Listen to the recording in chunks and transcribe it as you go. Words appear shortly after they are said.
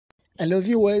Hello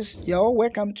viewers, you're all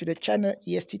welcome to the channel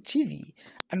EST TV,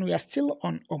 and we are still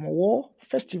on Homowo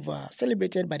Festival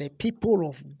celebrated by the people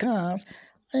of Ghana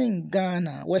in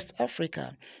Ghana, West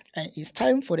Africa. And it's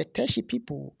time for the Teshie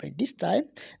people, but this time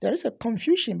there is a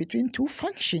confusion between two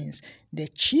functions, the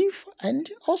chief and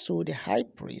also the high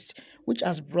priest, which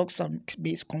has brought some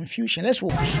confusion. Let's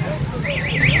watch.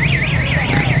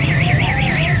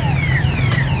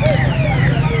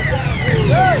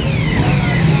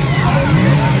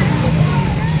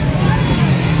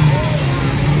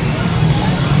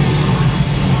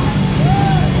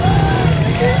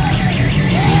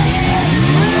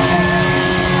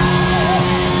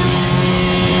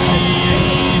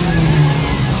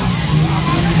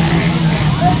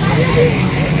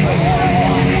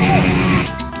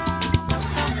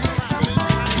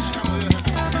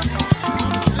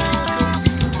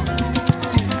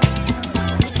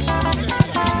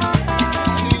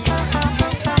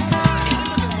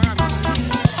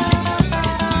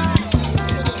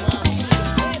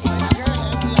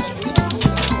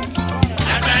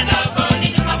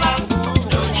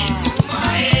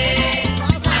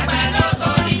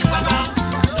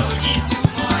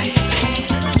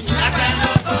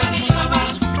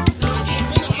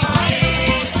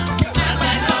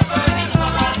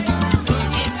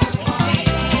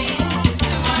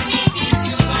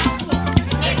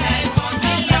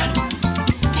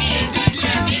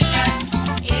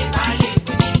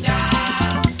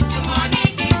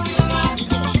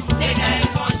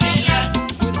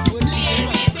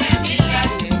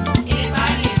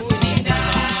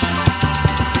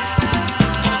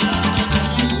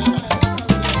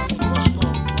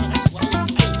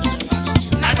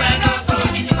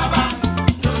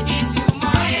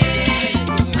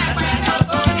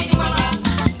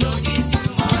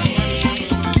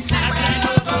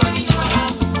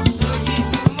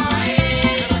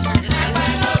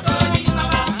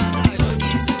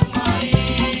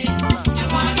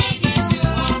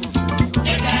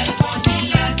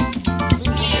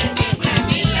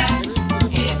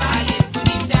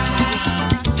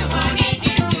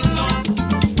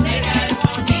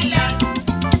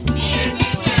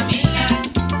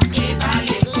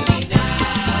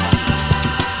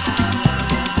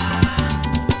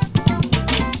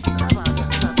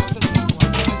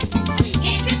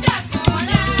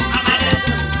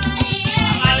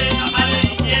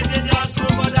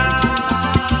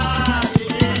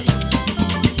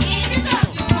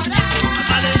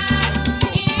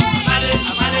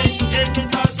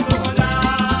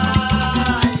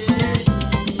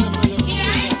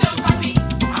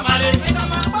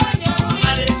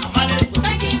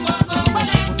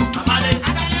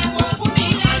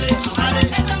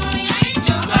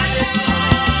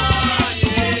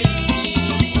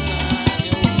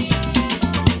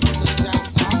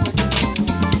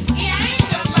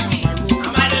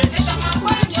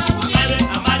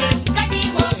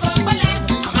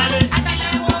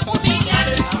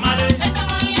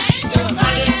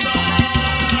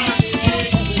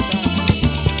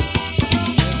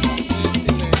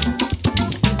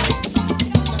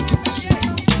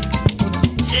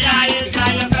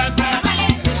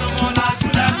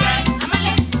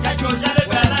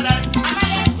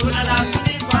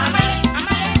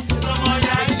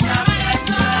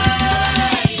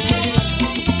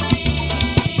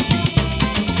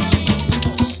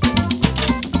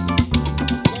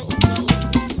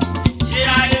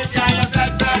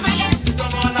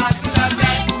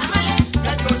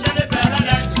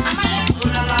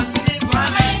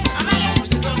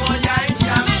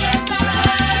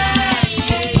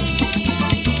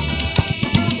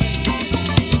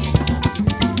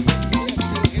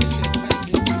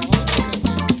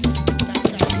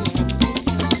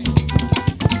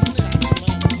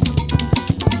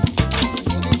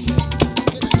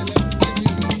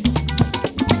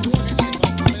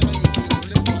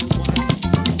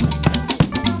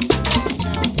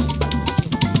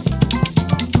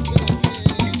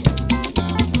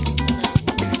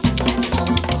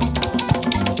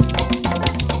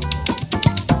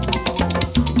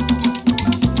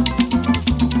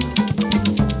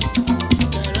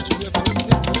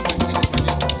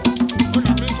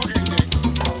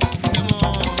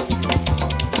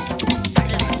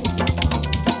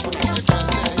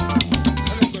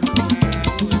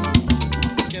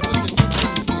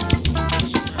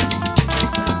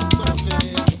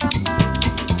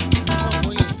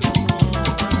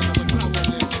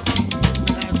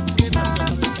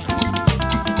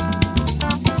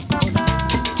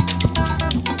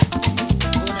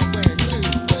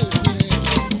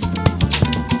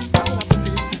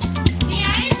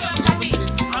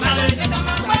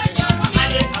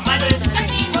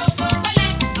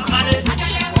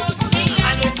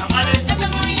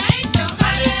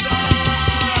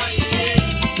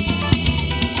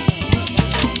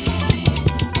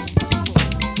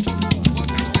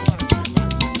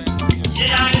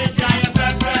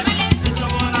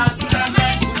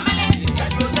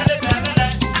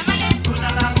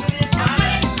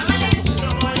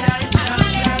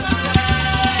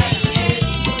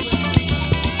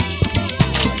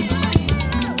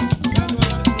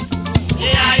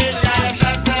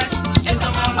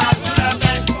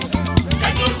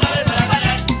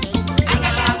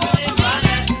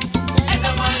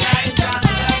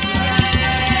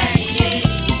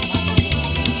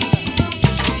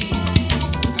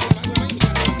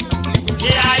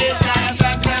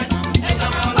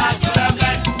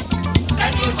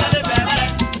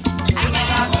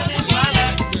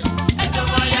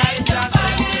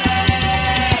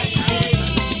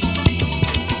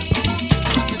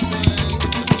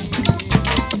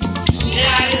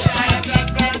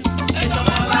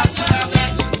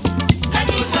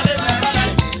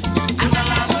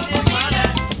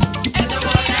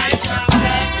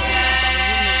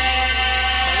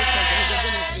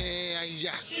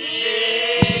 yeah.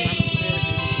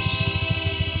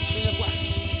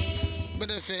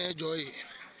 Better fair joy.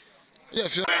 Yeah,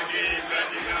 feel.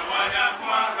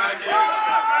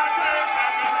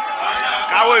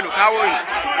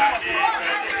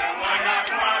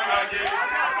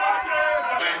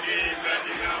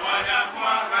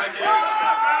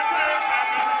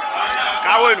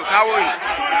 Kawin.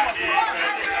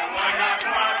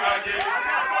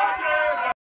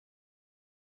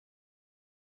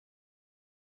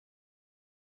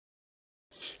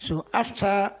 So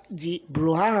after the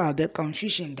brouhaha, the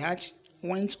confusion that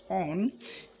went on,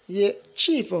 the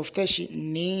chief of Teshie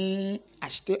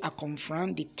Ashite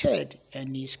Akomfran the third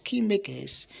and his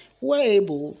keymakers were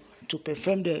able to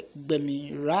perform the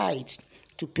Gbemlilaa rites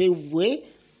to pave way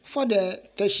for the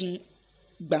Teshie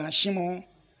Banshimo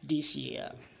this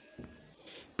year.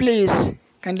 Please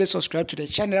kindly subscribe to the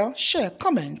channel, share,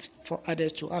 comment for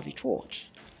others to have it watch.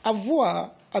 Au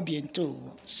revoir, à bientôt.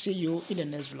 See you in the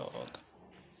next vlog.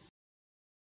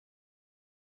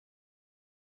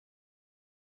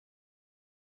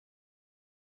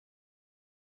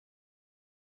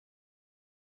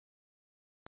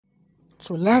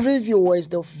 So lovely viewers,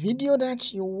 the video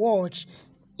that you watch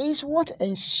is what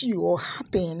ensue or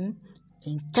happen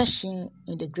in Teshie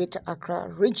in the Greater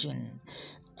Accra region.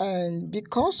 And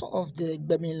because of the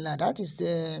Gbemlilaa, that is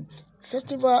the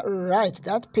festival rite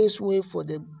that paves way for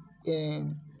the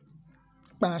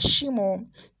Banshimo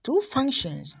to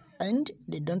functions, and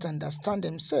they don't understand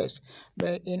themselves.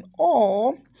 But in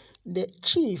all, the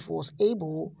chief was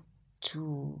able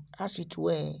to, as it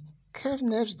were, curve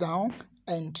nerves down,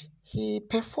 and he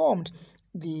performed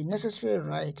the necessary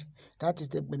rite, that is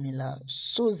the Gbemlilaa,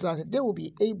 so that they will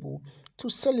be able to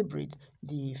celebrate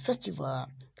the festival,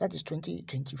 that is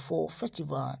 2024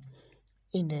 festival,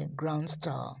 in a grand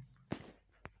style.